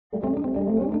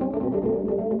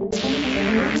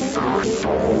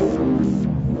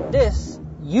This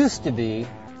used to be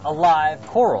a live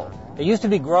coral. It used to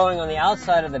be growing on the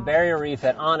outside of the barrier reef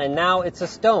at On, and now it's a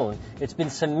stone. It's been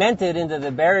cemented into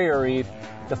the barrier reef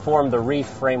to form the reef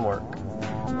framework.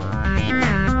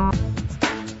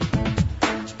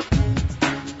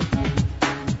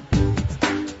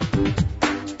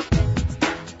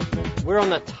 We're on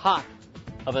the top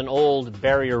of an old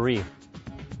barrier reef.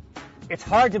 It's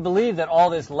hard to believe that all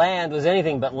this land was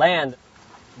anything but land,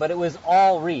 but it was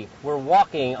all reef. We're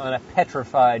walking on a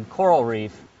petrified coral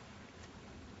reef.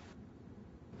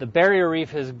 The barrier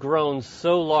reef has grown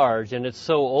so large and it's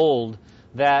so old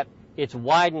that it's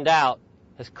widened out,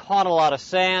 has caught a lot of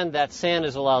sand. That sand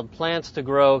has allowed plants to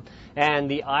grow and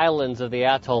the islands of the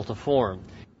atoll to form.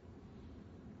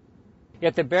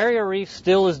 Yet the barrier reef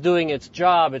still is doing its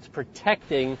job. It's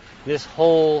protecting this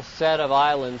whole set of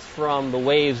islands from the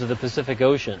waves of the Pacific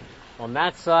Ocean. On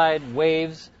that side,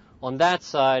 waves. On that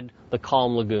side, the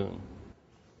calm lagoon.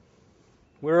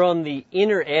 We're on the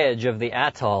inner edge of the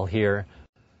atoll here.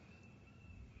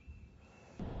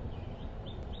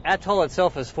 Atoll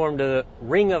itself has formed a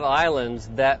ring of islands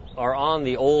that are on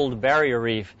the old barrier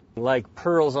reef, like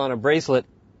pearls on a bracelet.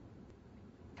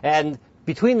 And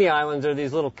between the islands are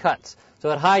these little cuts. So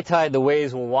at high tide, the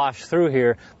waves will wash through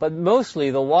here, but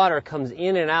mostly the water comes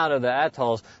in and out of the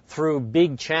atolls through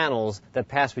big channels that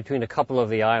pass between a couple of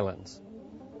the islands.